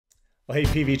Well,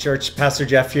 hey, PV Church, Pastor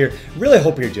Jeff here. Really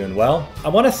hope you're doing well. I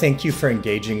want to thank you for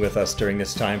engaging with us during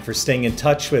this time, for staying in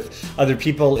touch with other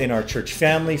people in our church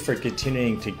family, for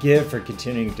continuing to give, for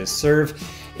continuing to serve,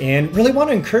 and really want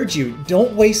to encourage you,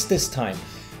 don't waste this time.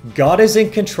 God is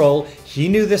in control. He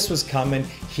knew this was coming.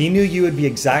 He knew you would be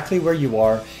exactly where you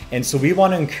are. And so we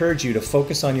want to encourage you to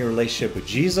focus on your relationship with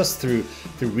Jesus through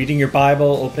reading your Bible,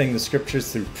 opening the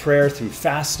scriptures, through prayer, through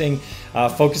fasting.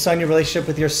 Focus on your relationship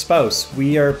with your spouse.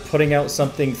 We are putting out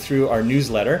something through our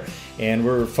newsletter, and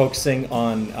we're focusing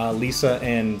on Lisa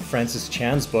and Francis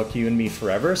Chan's book, You and Me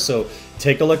Forever. So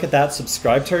take a look at that.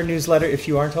 Subscribe to our newsletter if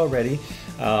you aren't already.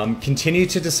 Continue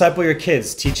to disciple your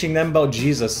kids, teaching them about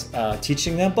Jesus,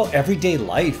 teaching them about everyday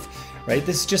life. Right?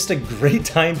 This is just a great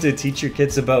time to teach your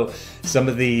kids about some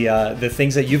of the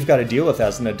things that you've got to deal with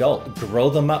as an adult. Grow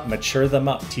them up, mature them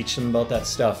up, teach them about that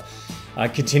stuff.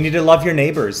 Continue to love your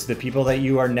neighbors, the people that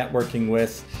you are networking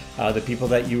with, the people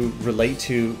that you relate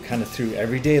to kind of through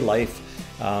everyday life.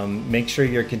 Make sure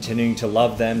you're continuing to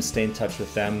love them, stay in touch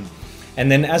with them.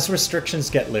 And then as restrictions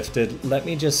get lifted, let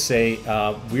me just say,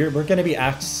 we're going to be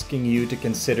asking you to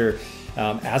consider,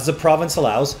 as the province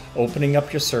allows, opening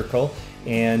up your circle.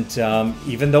 And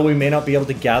even though we may not be able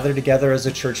to gather together as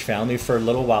a church family for a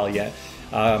little while yet,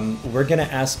 we're going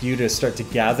to ask you to start to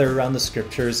gather around the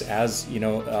scriptures as,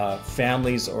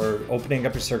 families, or opening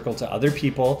up your circle to other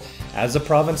people as the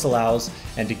province allows,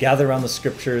 and to gather around the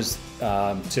scriptures,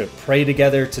 to pray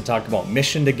together, to talk about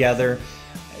mission together.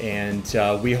 And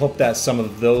we hope that some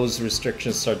of those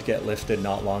restrictions start to get lifted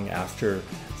not long after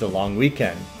the long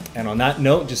weekend. And on that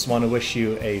note, just want to wish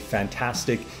you a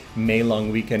fantastic May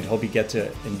long weekend. Hope you get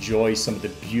to enjoy some of the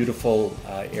beautiful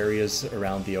areas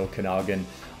around the Okanagan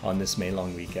on this May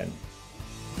long weekend.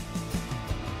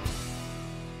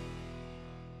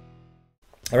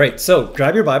 All right, so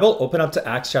grab your Bible, open up to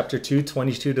Acts chapter 2,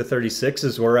 22 to 36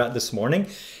 is where we're at this morning.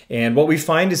 And what we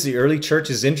find is the early church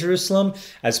is in Jerusalem.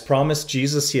 As promised,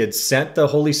 Jesus, he had sent the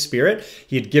Holy Spirit.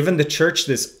 He had given the church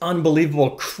this unbelievable,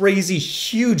 crazy,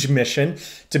 huge mission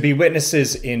to be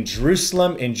witnesses in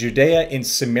Jerusalem, in Judea, in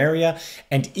Samaria,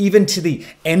 and even to the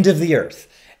end of the earth.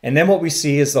 And then what we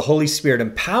see is the Holy Spirit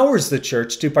empowers the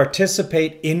church to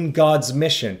participate in God's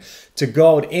mission, to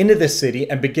go out into the city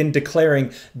and begin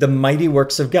declaring the mighty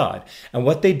works of God. And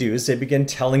what they do is they begin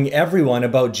telling everyone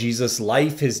about Jesus'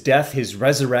 life, his death, his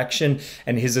resurrection,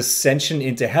 and his ascension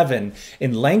into heaven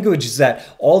in languages that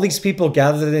all these people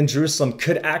gathered in Jerusalem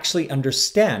could actually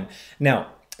understand.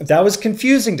 Now, that was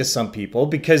confusing to some people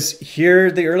because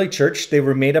here, the early church, they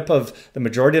were made up of the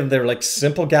majority of their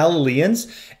simple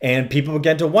Galileans, and people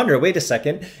began to wonder, wait a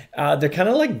second, they're kind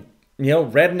of like,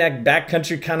 redneck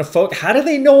backcountry kind of folk. How do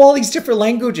they know all these different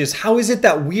languages? How is it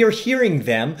that we are hearing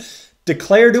them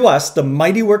declare to us the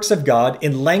mighty works of God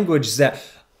in language that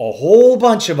a whole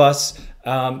bunch of us,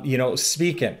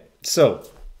 speak in? So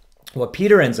what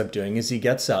Peter ends up doing is he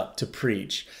gets up to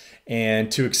preach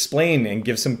and to explain and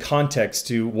give some context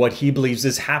to what he believes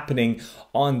is happening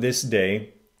on this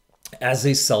day as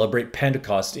they celebrate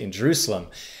Pentecost in Jerusalem.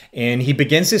 And he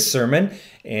begins his sermon,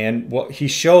 and what he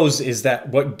shows is that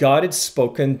what God had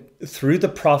spoken through the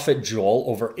prophet Joel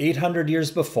over 800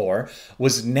 years before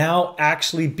was now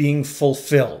actually being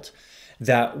fulfilled.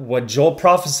 That what Joel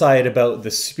prophesied about the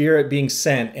Spirit being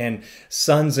sent, and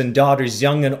sons and daughters,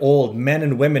 young and old, men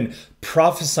and women,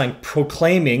 prophesying,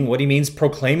 proclaiming, what he means,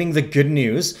 proclaiming the good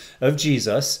news of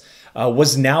Jesus,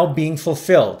 was now being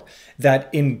fulfilled. That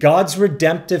in God's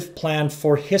redemptive plan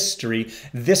for history,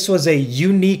 this was a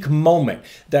unique moment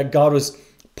that God was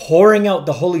pouring out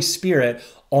the Holy Spirit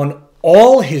on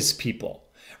all his people.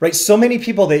 Right? So many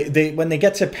people, they when they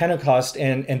get to Pentecost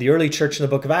and the early church in the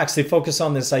book of Acts, they focus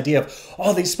on this idea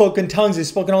of, they spoke in tongues, they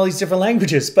spoke in all these different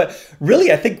languages. But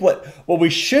really, I think what we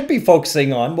should be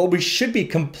focusing on, what we should be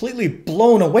completely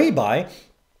blown away by,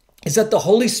 is that the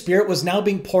Holy Spirit was now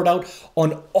being poured out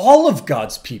on all of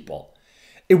God's people.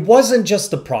 It wasn't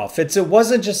just the prophets, it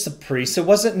wasn't just the priests, it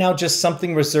wasn't now just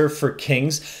something reserved for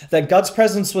kings, that God's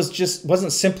presence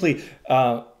wasn't simply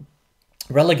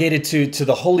relegated to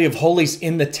the Holy of Holies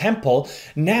in the temple.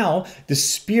 Now the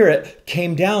Spirit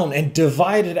came down and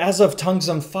divided as of tongues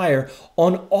on fire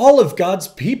on all of God's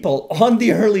people, on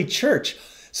the early church.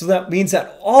 So that means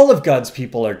that all of God's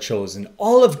people are chosen.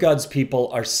 All of God's people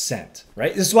are sent,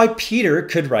 right? This is why Peter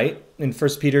could write in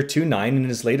 1 Peter 2:9 in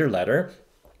his later letter,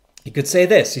 he could say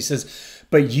this. He says,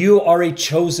 "But you are a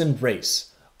chosen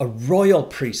race, a royal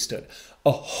priesthood,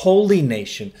 a holy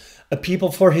nation, a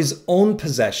people for his own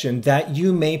possession, that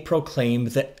you may proclaim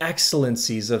the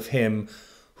excellencies of him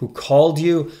who called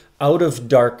you out of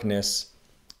darkness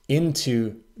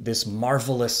into this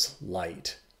marvelous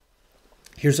light."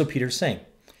 Here's what Peter's saying.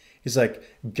 He's like,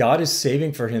 God is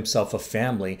saving for himself a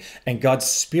family, and God's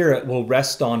Spirit will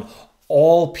rest on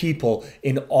all people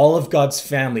in all of God's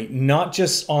family, not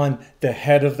just on the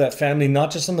head of that family,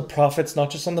 not just on the prophets, not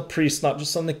just on the priests, not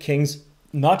just on the kings,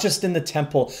 not just in the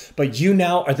temple, but you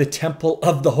now are the temple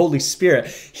of the Holy Spirit.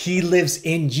 He lives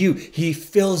in you. He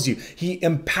fills you. He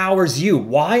empowers you.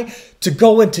 Why? To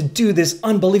go and to do this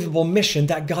unbelievable mission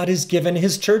that God has given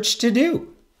his church to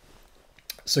do.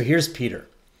 So here's Peter.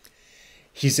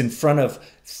 He's in front of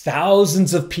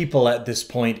thousands of people at this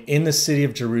point in the city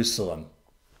of Jerusalem,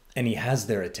 and he has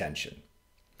their attention.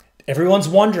 Everyone's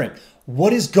wondering,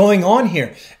 what is going on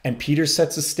here? And Peter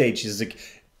sets the stage. He's like,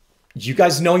 you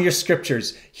guys know your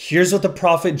scriptures. Here's what the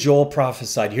prophet Joel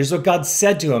prophesied. Here's what God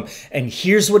said to him. And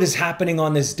here's what is happening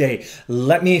on this day.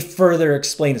 Let me further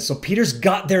explain it. So Peter's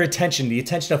got their attention, the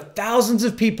attention of thousands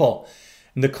of people.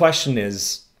 And the question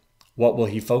is, what will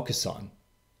he focus on?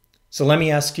 So let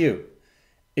me ask you,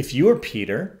 if you were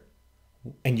Peter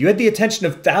and you had the attention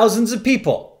of thousands of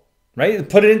people, right?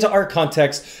 Put it into our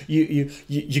context. You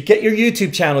get your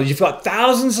YouTube channel. You've got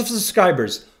thousands of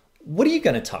subscribers. What are you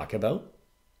going to talk about?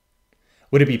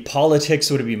 Would it be politics?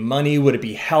 Would it be money? Would it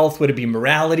be health? Would it be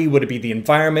morality? Would it be the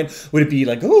environment? Would it be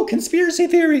like, oh, conspiracy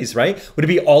theories, right? Would it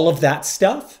be all of that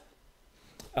stuff?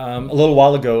 A little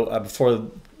while ago, before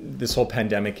this whole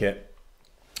pandemic hit,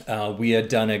 we had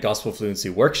done a gospel fluency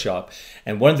workshop.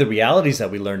 And one of the realities that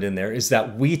we learned in there is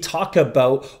that we talk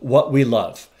about what we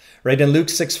love, right? In Luke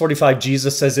 6:45,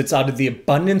 Jesus says, it's out of the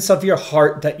abundance of your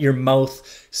heart that your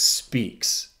mouth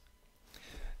speaks.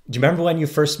 Do you remember when you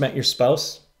first met your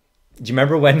spouse? Do you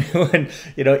remember when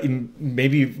you know,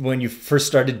 maybe when you first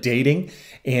started dating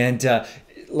and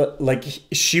like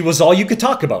she was all you could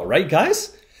talk about, right,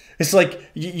 guys? It's like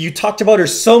you talked about her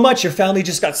so much, your family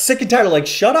just got sick and tired of like,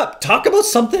 shut up, talk about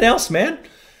something else, man,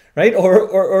 right?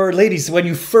 Or ladies, when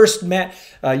you first met,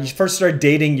 you first started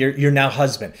dating your now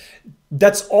husband,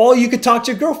 that's all you could talk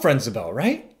to your girlfriends about,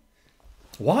 right?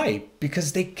 Why?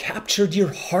 Because they captured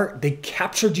your heart, they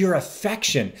captured your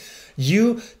affection.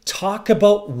 You talk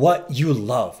about what you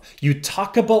love. You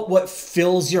talk about what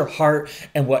fills your heart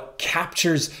and what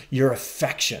captures your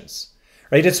affections,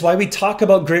 right? It's why we talk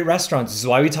about great restaurants. It's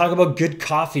why we talk about good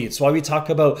coffee. It's why we talk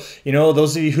about, you know,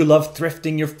 those of you who love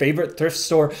thrifting, your favorite thrift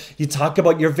store. You talk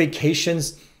about your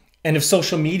vacations. And if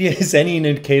social media is any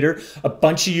indicator, a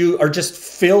bunch of you are just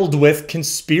filled with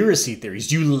conspiracy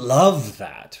theories. You love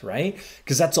that, right?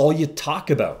 Because that's all you talk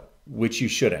about, which you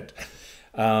shouldn't.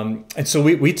 And so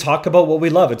we talk about what we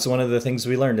love. It's one of the things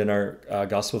we learned in our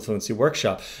gospel fluency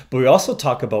workshop. But we also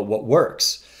talk about what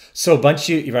works. So a bunch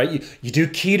of you, right? You do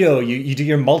keto, you do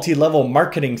your multi-level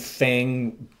marketing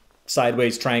thing,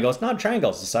 sideways triangle. It's not a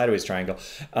triangle, it's a sideways triangle.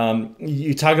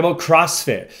 You talk about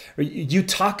CrossFit. You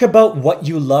talk about what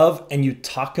you love and you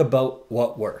talk about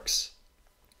what works.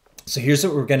 So here's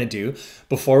what we're going to do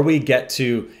before we get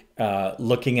to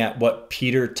looking at what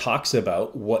Peter talks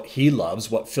about, what he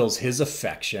loves, what fills his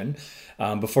affection.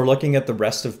 Before looking at the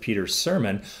rest of Peter's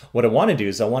sermon, what I want to do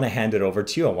is I want to hand it over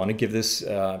to you. I want to give this,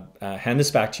 hand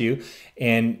this back to you.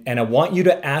 And I want you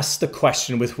to ask the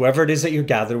question with whoever it is that you're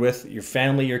gathered with, your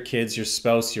family, your kids, your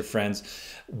spouse, your friends.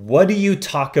 What do you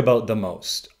talk about the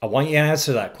most? I want you to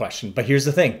answer that question. But here's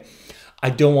the thing. I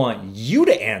don't want you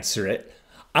to answer it.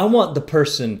 I want the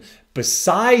person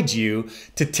beside you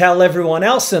to tell everyone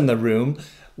else in the room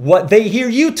what they hear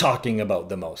you talking about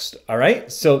the most. All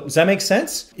right. So does that make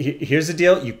sense? Here's the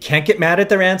deal. You can't get mad at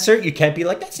their answer. You can't be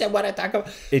like, that's not what I talk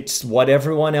about. It's what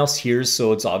everyone else hears.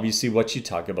 So it's obviously what you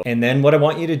talk about. And then what I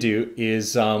want you to do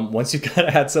is once you've kind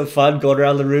of had some fun, go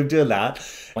around the room doing that,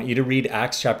 I want you to read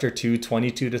Acts chapter 2,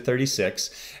 22 to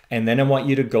 36. And then I want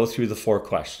you to go through the 4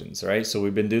 questions, all right? So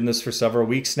we've been doing this for several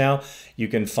weeks now. You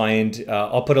can find,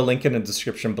 I'll put a link in the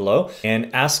description below,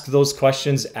 and ask those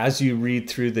questions as you read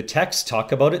through the text,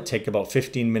 talk about it, take about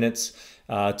 15 minutes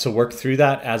to work through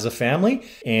that as a family.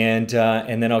 And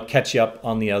then I'll catch you up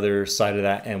on the other side of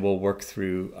that and we'll work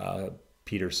through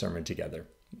Peter's sermon together.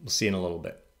 We'll see you in a little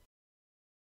bit.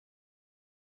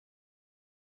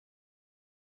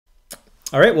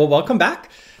 All right, well, welcome back.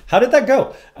 How did that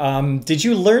go? Did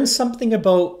you learn something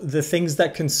about the things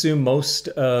that consume most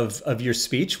of your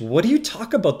speech? What do you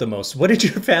talk about the most? What did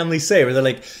your family say? Were they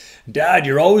like, Dad,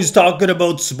 you're always talking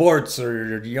about sports,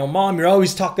 or, you know, Mom, you're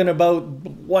always talking about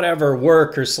whatever,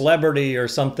 work or celebrity or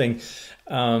something.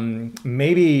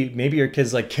 Maybe your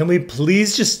kid's like, can we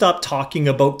please just stop talking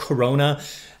about Corona?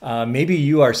 Maybe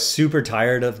you are super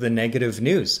tired of the negative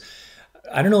news.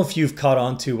 I don't know if you've caught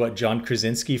on to what John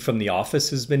Krasinski from The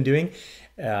Office has been doing.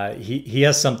 He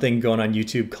has something going on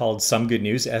YouTube called Some Good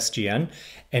News, SGN.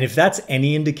 And if that's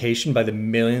any indication by the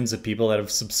millions of people that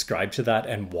have subscribed to that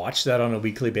and watch that on a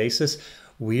weekly basis,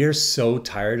 we are so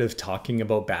tired of talking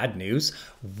about bad news.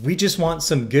 We just want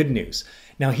some good news.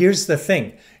 Now, here's the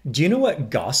thing. Do you know what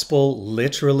gospel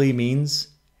literally means?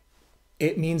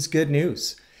 It means good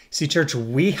news. See, church,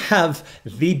 we have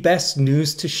the best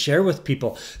news to share with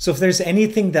people. So if there's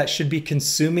anything that should be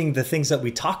consuming the things that we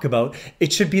talk about,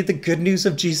 it should be the good news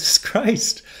of Jesus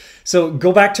Christ. So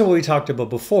go back to what we talked about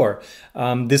before,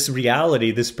 this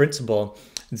reality, this principle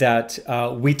that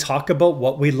we talk about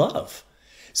what we love.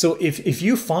 So if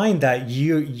you find that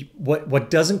what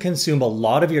doesn't consume a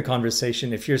lot of your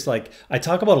conversation, if you're like, I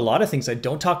talk about a lot of things, I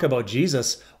don't talk about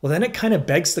Jesus, well, then it kind of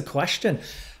begs the question,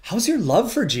 how's your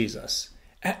love for Jesus?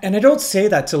 And I don't say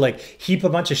that to like heap a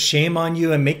bunch of shame on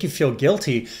you and make you feel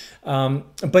guilty.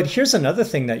 But here's another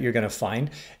thing that you're going to find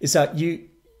is that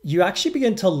you actually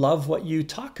begin to love what you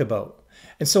talk about.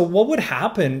 And so what would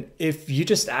happen if you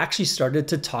just actually started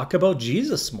to talk about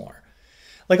Jesus more?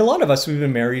 Like a lot of us, we've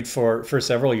been married for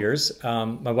several years.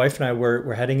 My wife and I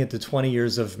we're heading into 20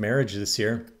 years of marriage this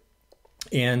year.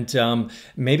 And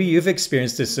maybe you've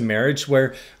experienced this in marriage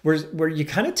where you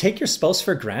kind of take your spouse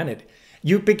for granted.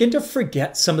 You begin to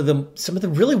forget some of the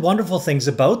really wonderful things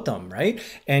about them, right?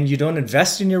 And you don't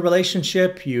invest in your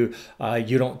relationship. You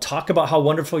don't talk about how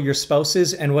wonderful your spouse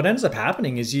is. And what ends up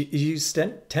happening is you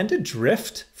tend to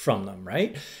drift from them,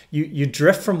 right? You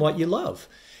drift from what you love.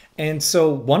 And so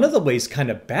one of the ways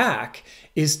kind of back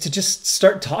is to just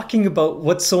start talking about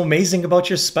what's so amazing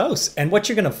about your spouse. And what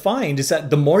you're going to find is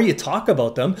that the more you talk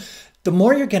about them, the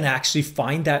more you're going to actually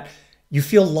find that you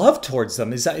feel love towards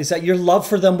them, is that your love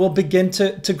for them will begin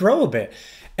to grow a bit.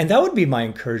 And that would be my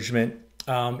encouragement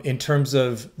in terms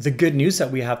of the good news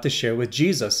that we have to share with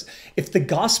Jesus. If the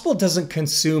gospel doesn't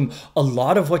consume a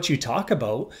lot of what you talk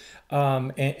about,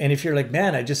 and if you're like,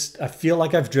 man, I feel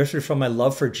like I've drifted from my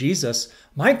love for Jesus,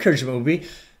 my encouragement would be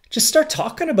just start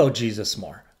talking about Jesus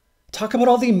more. Talk about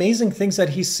all the amazing things that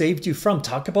he's saved you from.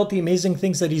 Talk about the amazing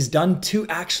things that he's done to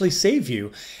actually save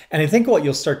you. And I think what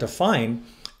you'll start to find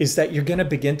is that you're going to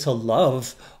begin to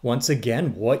love, once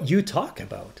again, what you talk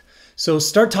about. So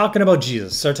start talking about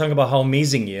Jesus. Start talking about how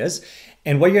amazing he is.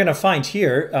 And what you're going to find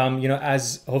here,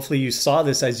 as hopefully you saw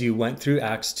this as you went through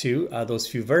Acts 2, those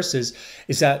few verses,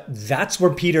 is that's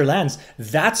where Peter lands.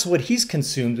 That's what he's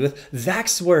consumed with.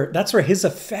 That's where his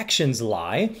affections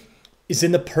lie, is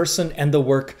in the person and the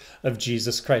work of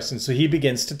Jesus Christ. And so he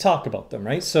begins to talk about them,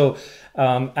 right? So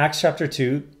Acts chapter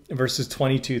 2, verses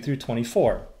 22 through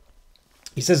 24.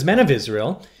 He says, "Men of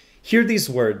Israel, hear these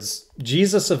words.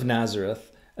 Jesus of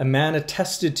Nazareth, a man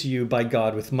attested to you by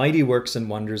God with mighty works and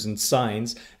wonders and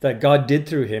signs that God did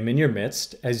through him in your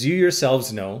midst, as you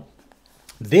yourselves know.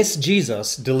 This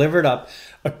Jesus, delivered up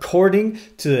according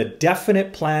to the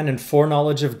definite plan and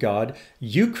foreknowledge of God,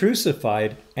 you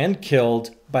crucified and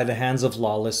killed by the hands of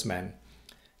lawless men.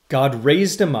 God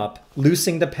raised him up,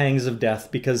 loosing the pangs of death,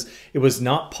 because it was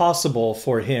not possible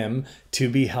for him to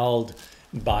be held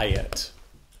by it."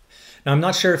 Now, I'm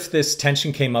not sure if this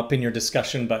tension came up in your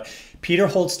discussion, but Peter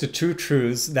holds to two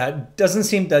truths that don't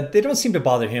seem to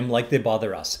bother him like they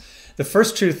bother us. The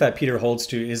first truth that Peter holds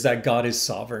to is that God is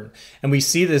sovereign. And we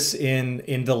see this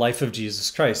in the life of Jesus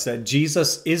Christ, that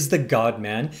Jesus is the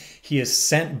God-man. He is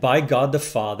sent by God the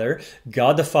Father.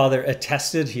 God the Father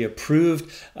attested, he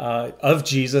approved of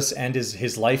Jesus and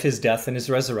his life, his death, and his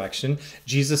resurrection.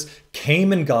 Jesus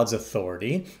came in God's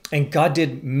authority, and God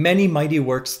did many mighty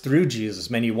works through Jesus,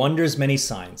 many wonders, many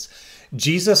signs.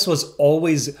 Jesus was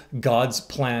always God's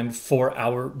plan for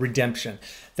our redemption.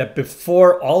 That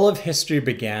before all of history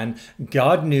began,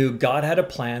 God knew, God had a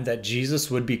plan that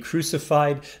Jesus would be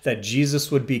crucified, that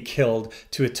Jesus would be killed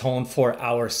to atone for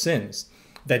our sins.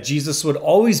 That Jesus would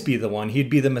always be the one, he'd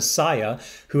be the Messiah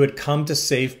who had come to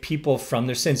save people from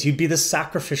their sins. He'd be the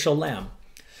sacrificial lamb.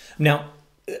 Now,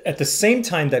 at the same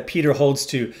time that Peter holds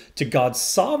to God's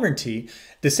sovereignty,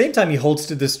 at the same time he holds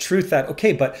to this truth that,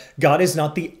 okay, but God is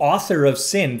not the author of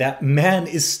sin, that man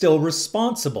is still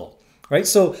responsible, right?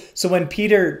 So when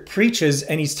Peter preaches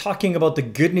and he's talking about the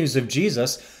good news of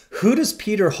Jesus, who does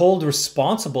Peter hold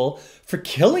responsible for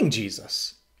killing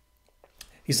Jesus?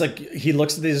 He's like, he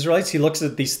looks at the Israelites, he looks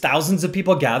at these thousands of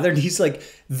people gathered, he's like,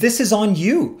 this is on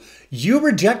you. You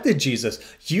rejected Jesus.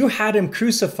 You had him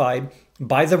crucified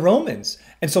by the Romans.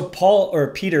 And so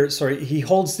Peter, he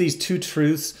holds these two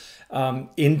truths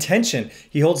in tension.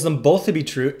 He holds them both to be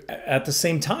true at the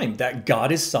same time, that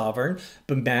God is sovereign,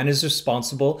 but man is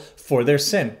responsible for their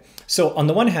sin. So on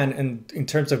the one hand, and in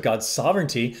terms of God's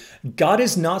sovereignty, God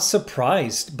is not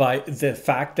surprised by the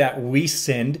fact that we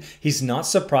sinned. He's not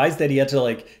surprised that he had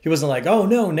to he wasn't like, oh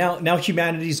no, now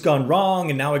humanity's gone wrong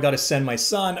and now I got to send my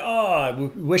son. Oh, I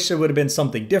wish there would have been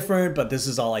something different, but this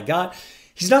is all I got.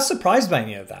 He's not surprised by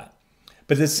any of that.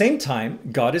 But at the same time,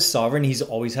 God is sovereign. He's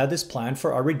always had this plan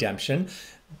for our redemption.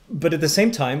 But at the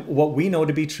same time, what we know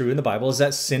to be true in the Bible is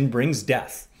that sin brings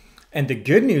death. And the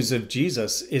good news of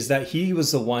Jesus is that he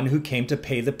was the one who came to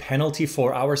pay the penalty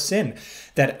for our sin,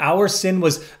 that our sin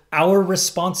was our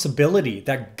responsibility,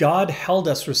 that God held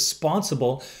us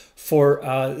responsible for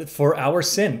our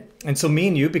sin. And so me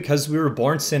and you, because we were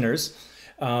born sinners,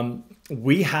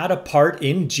 we had a part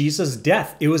in Jesus'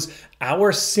 death. It was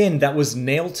our sin that was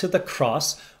nailed to the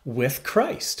cross with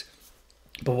Christ.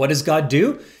 But what does God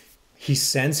do? He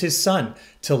sends his son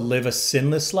to live a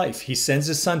sinless life. He sends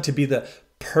his son to be the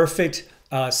perfect,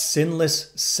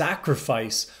 sinless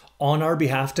sacrifice on our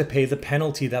behalf to pay the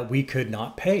penalty that we could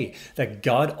not pay, that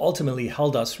God ultimately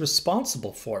held us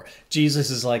responsible for.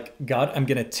 Jesus is like, God, I'm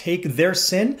going to take their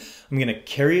sin, I'm going to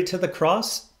carry it to the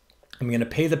cross, I'm going to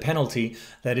pay the penalty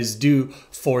that is due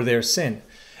for their sin.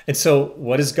 And so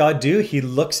what does God do? He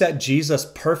looks at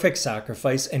Jesus' perfect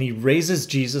sacrifice and he raises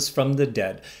Jesus from the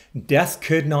dead. Death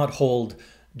could not hold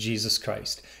Jesus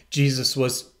Christ. Jesus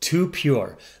was too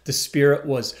pure. The Spirit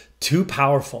was too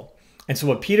powerful. And so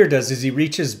what Peter does is he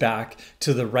reaches back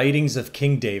to the writings of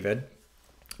King David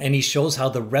and he shows how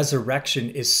the resurrection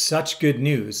is such good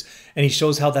news. And he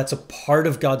shows how that's a part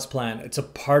of God's plan. It's a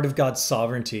part of God's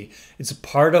sovereignty. It's a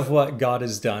part of what God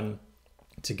has done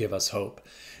to give us hope.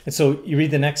 And so you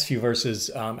read the next few verses,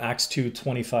 Acts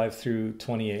 2:25 through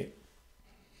 28.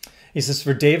 He says,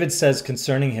 for David says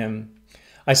concerning him,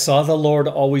 I saw the Lord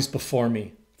always before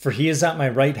me, for he is at my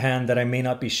right hand that I may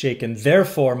not be shaken.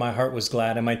 Therefore my heart was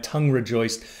glad and my tongue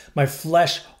rejoiced. My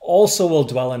flesh also will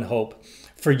dwell in hope,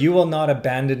 for you will not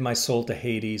abandon my soul to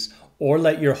Hades or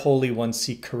let your Holy One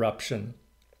see corruption.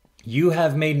 You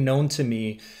have made known to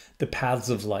me the paths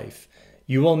of life.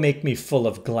 You will make me full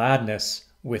of gladness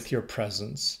with your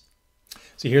presence.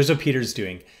 So here's what Peter's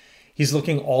doing. He's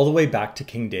looking all the way back to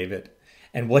King David.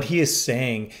 And what he is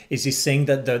saying is he's saying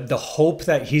that the hope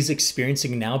that he's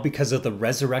experiencing now because of the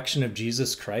resurrection of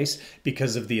Jesus Christ,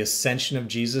 because of the ascension of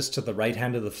Jesus to the right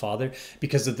hand of the Father,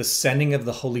 because of the sending of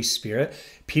the Holy Spirit,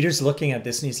 Peter's looking at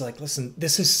this and he's like, listen,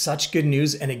 this is such good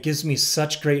news and it gives me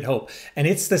such great hope. And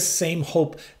it's the same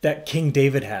hope that King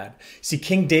David had. See,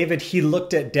 King David, he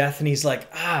looked at death and he's like,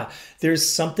 there's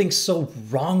something so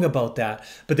wrong about that.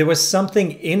 But there was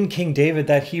something in King David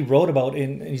that he wrote about,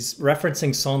 he's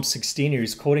referencing Psalm 16, or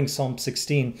he's quoting Psalm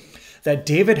 16, that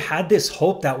David had this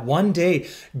hope that one day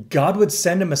God would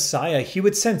send a Messiah. He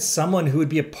would send someone who would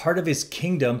be a part of his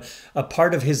kingdom, a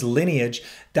part of his lineage,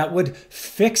 that would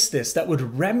fix this, that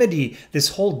would remedy this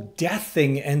whole death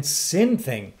thing and sin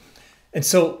thing. And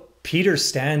so Peter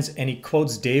stands and he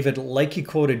quotes David like he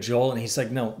quoted Joel, and he's like,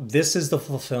 no, this is the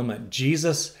fulfillment.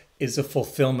 Jesus is a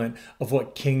fulfillment of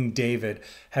what King David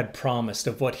had promised,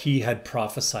 of what he had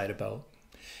prophesied about.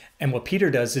 And what Peter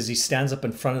does is he stands up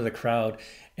in front of the crowd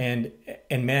and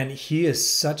man, he is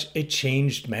such a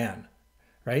changed man,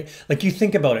 right? Like, you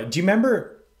think about it. Do you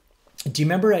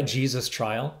remember at Jesus'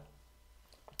 trial?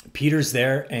 Peter's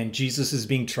there and Jesus is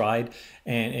being tried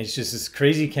and it's just this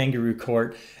crazy kangaroo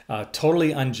court,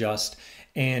 totally unjust.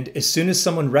 And as soon as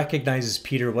someone recognizes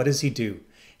Peter, what does he do?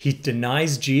 He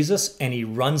denies Jesus and he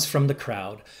runs from the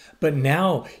crowd. But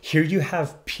now here you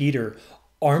have Peter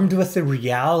armed with the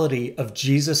reality of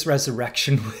Jesus'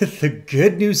 resurrection, with the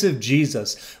good news of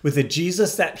Jesus, with the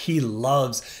Jesus that he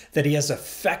loves, that he has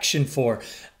affection for.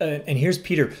 And here's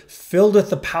Peter filled with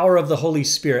the power of the Holy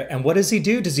Spirit. And what does he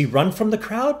do? Does he run from the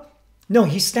crowd? No,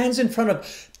 he stands in front of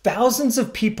thousands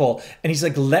of people and he's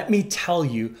like, let me tell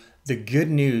you the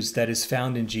good news that is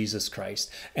found in Jesus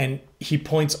Christ. And he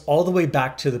points all the way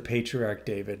back to the patriarch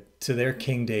David, to their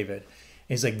King David.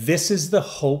 He's like, this is the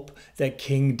hope that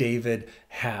King David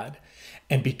had.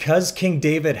 And because King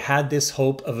David had this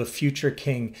hope of a future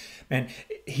king, man,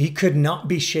 he could not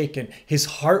be shaken. His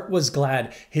heart was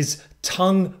glad. His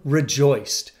tongue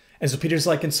rejoiced. And so Peter's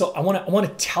like, and so I want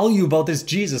to tell you about this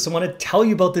Jesus. I want to tell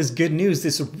you about this good news,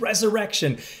 this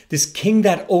resurrection, this king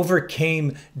that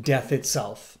overcame death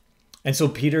itself. And so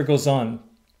Peter goes on,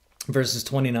 verses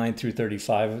 29 through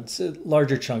 35. It's a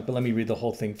larger chunk, but let me read the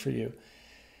whole thing for you.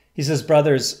 He says,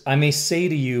 brothers, I may say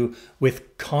to you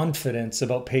with confidence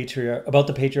about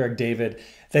the patriarch David,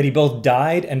 that he both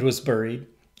died and was buried,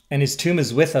 and his tomb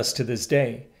is with us to this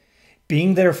day.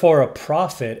 Being therefore a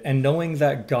prophet, and knowing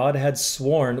that God had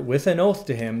sworn with an oath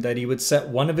to him that he would set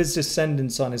one of his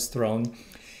descendants on his throne,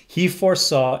 He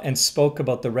foresaw and spoke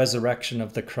about the resurrection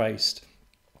of the Christ,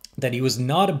 that he was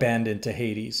not abandoned to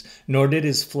Hades, nor did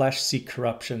his flesh see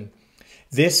corruption.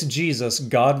 This Jesus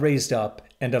God raised up,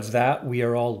 and of that we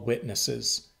are all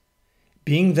witnesses.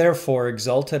 Being therefore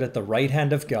exalted at the right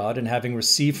hand of God, and having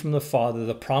received from the Father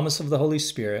the promise of the Holy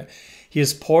Spirit, he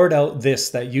has poured out this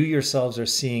that you yourselves are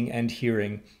seeing and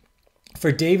hearing.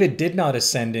 For David did not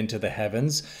ascend into the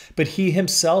heavens, but he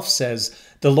himself says,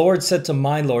 the Lord said to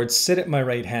my Lord, sit at my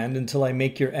right hand until I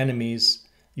make your enemies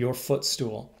your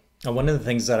footstool. Now, one of the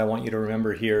things that I want you to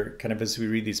remember here, kind of as we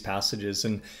read these passages,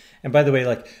 and by the way,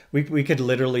 like we could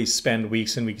literally spend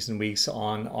weeks and weeks and weeks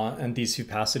on these few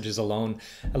passages alone,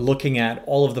 looking at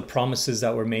all of the promises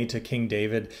that were made to King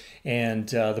David, and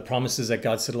the promises that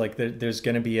God said, like there's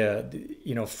going to be a,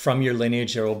 from your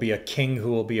lineage there will be a king who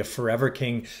will be a forever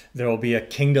king. There will be a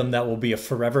kingdom that will be a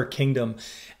forever kingdom.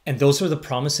 And those were the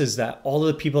promises that all of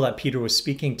the people that Peter was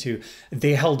speaking to,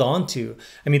 they held on to.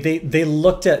 I mean, they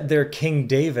looked at their King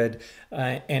David,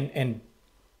 and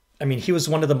I mean, he was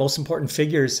one of the most important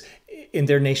figures in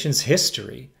their nation's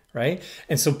history, right?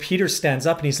 And so Peter stands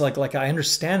up and he's like I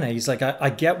understand that. He's like,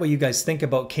 I get what you guys think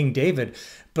about King David,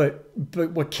 but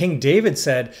what King David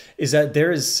said is that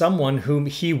there is someone whom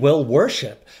he will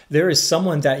worship. There is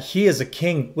someone that he as a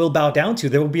king will bow down to.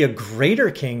 There will be a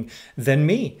greater king than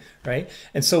me, right?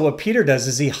 And so what Peter does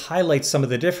is he highlights some of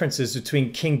the differences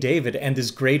between King David and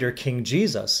this greater King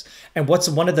Jesus. And what's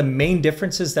one of the main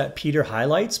differences that Peter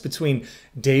highlights between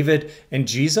David and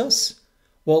Jesus?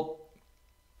 Well,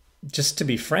 just to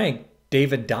be frank,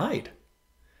 David died.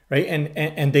 Right,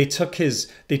 and they took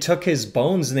his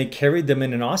bones and they carried them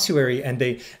in an ossuary, and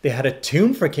they had a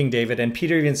tomb for King David. And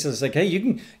Peter even says, like, hey,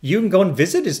 you can go and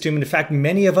visit his tomb. And in fact,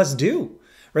 many of us do.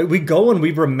 Right, we go and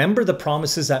we remember the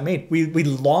promises that made. We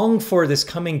long for this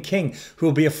coming king who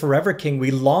will be a forever king.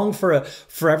 We long for a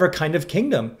forever kind of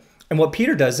kingdom. And what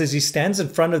Peter does is he stands in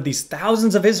front of these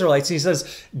thousands of Israelites. And he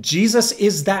says, Jesus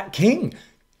is that king.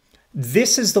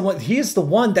 This is the one. He is the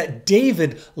one that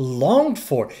David longed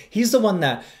for. He's the one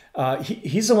that.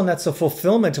 He's the one that's the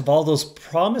fulfillment of all those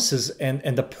promises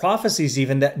and the prophecies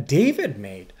even that David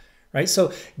made, right?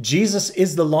 So Jesus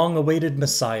is the long-awaited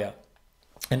Messiah.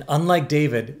 And unlike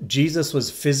David, Jesus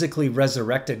was physically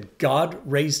resurrected. God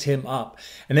raised him up.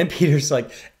 And then Peter's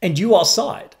like, and you all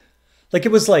saw it. Like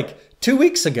it was like 2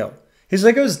 weeks ago. He's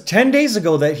like, it was 10 days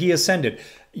ago that he ascended.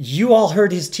 You all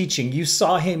heard his teaching. You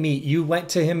saw him eat. You went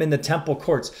to him in the temple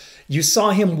courts. You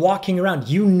saw him walking around.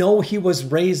 You know he was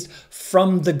raised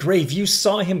from the grave. You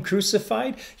saw him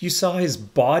crucified. You saw his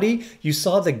body. You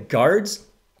saw the guards.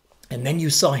 And then you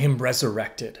saw him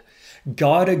resurrected.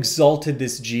 God exalted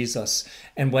this Jesus.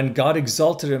 And when God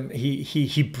exalted him,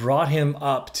 he brought him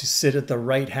up to sit at the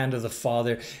right hand of the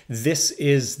Father. This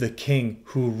is the King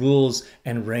who rules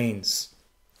and reigns.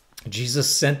 Jesus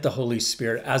sent the Holy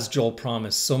Spirit, as Joel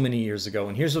promised so many years ago.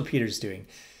 And here's what Peter's doing.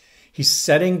 He's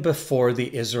setting before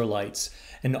the Israelites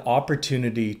an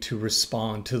opportunity to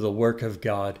respond to the work of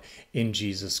God in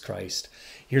Jesus Christ.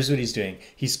 Here's what he's doing.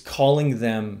 He's calling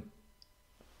them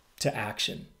to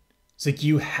action. It's like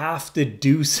you have to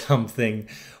do something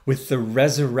with the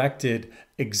resurrected,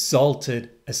 exalted,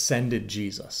 ascended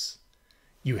Jesus.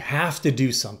 You have to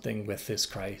do something with this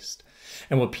Christ.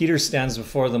 And what Peter stands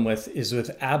before them with is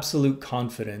with absolute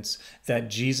confidence that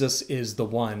Jesus is the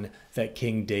one that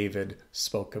King David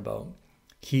spoke about.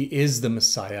 He is the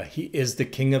Messiah. He is the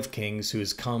King of Kings who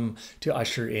has come to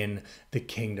usher in the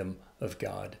kingdom of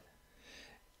God.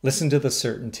 Listen to the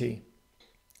certainty.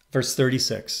 Verse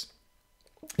 36.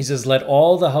 He says, let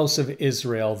all the house of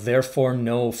Israel therefore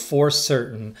know for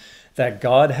certain that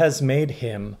God has made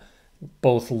him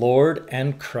both Lord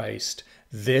and Christ,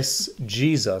 this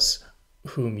Jesus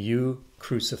whom you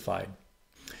crucified.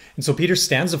 And so Peter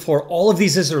stands before all of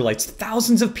these Israelites,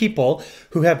 thousands of people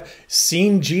who have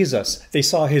seen Jesus. They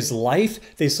saw his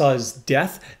life, they saw his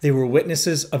death, they were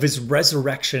witnesses of his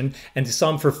resurrection, and they saw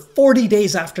him for 40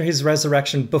 days after his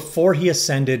resurrection, before he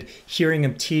ascended, hearing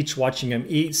him teach, watching him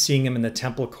eat, seeing him in the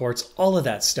temple courts, all of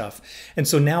that stuff. And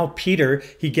so now Peter,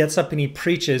 he gets up and he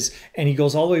preaches, and he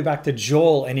goes all the way back to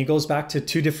Joel, and he goes back to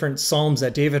 2 different Psalms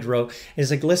that David wrote. And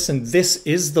he's like, listen, this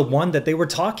is the one that they were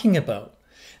talking about.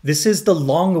 This is the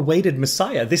long-awaited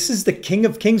Messiah. This is the King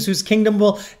of Kings whose kingdom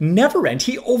will never end.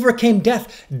 He overcame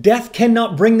death. Death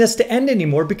cannot bring this to end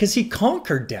anymore because he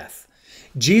conquered death.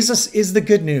 Jesus is the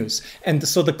good news. And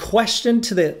so the question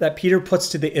that Peter puts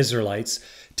to the Israelites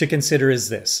to consider is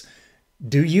this.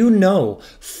 Do you know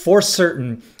for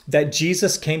certain that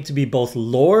Jesus came to be both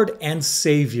Lord and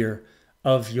Savior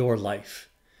of your life?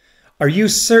 Are you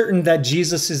certain that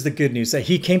Jesus is the good news, that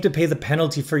he came to pay the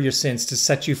penalty for your sins to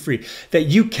set you free? That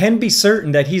you can be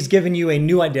certain that he's given you a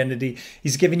new identity,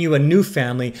 he's given you a new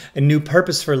family, a new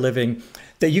purpose for living,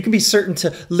 that you can be certain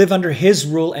to live under his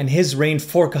rule and his reign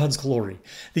for God's glory.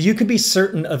 That you can be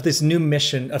certain of this new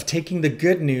mission of taking the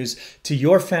good news to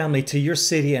your family, to your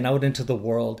city, and out into the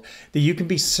world. That you can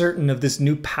be certain of this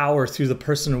new power through the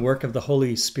person and work of the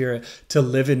Holy Spirit to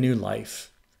live a new life.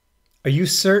 Are you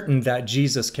certain that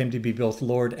Jesus came to be both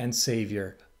Lord and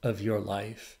Savior of your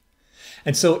life?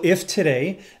 And so if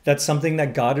today that's something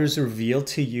that God has revealed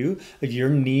to you, of your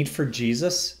need for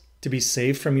Jesus to be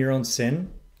saved from your own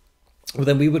sin, well,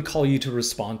 then we would call you to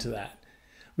respond to that.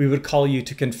 We would call you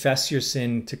to confess your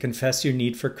sin, to confess your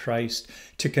need for Christ,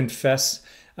 to confess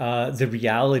the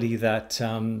reality that,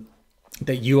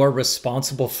 that you are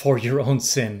responsible for your own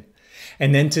sin.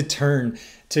 And then to turn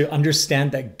to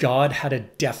understand that God had a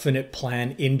definite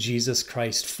plan in Jesus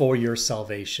Christ for your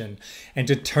salvation, and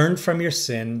to turn from your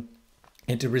sin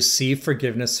and to receive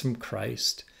forgiveness from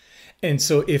Christ. And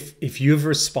so if you've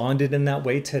responded in that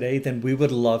way today, then we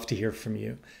would love to hear from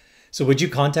you. So would you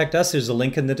contact us? There's a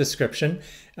link in the description.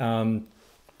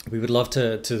 We would love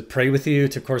to pray with you,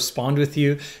 to correspond with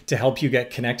you, to help you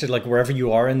get connected, like wherever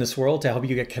you are in this world, to help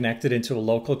you get connected into a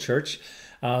local church.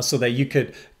 So that you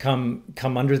could come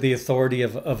under the authority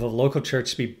of a local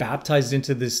church, be baptized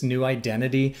into this new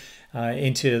identity,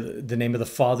 into the name of the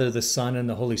Father, the Son, and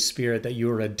the Holy Spirit, that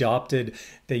you are adopted,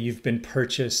 that you've been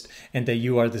purchased, and that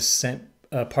you are the sent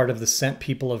part of the sent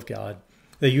people of God,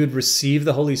 that you would receive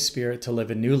the Holy Spirit to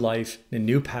live a new life, a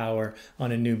new power,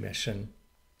 on a new mission.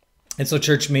 And so,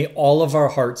 church, may all of our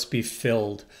hearts be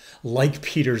filled, like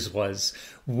Peter's was,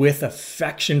 with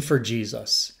affection for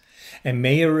Jesus. And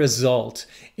may it result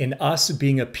in us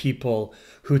being a people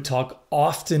who talk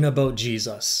often about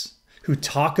Jesus, who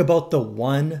talk about the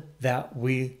one that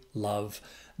we love,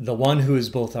 the one who is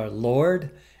both our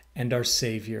Lord and our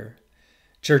Savior.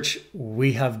 Church,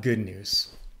 we have good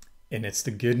news, and it's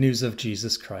the good news of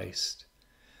Jesus Christ.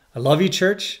 I love you,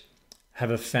 church.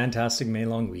 Have a fantastic May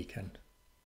long weekend.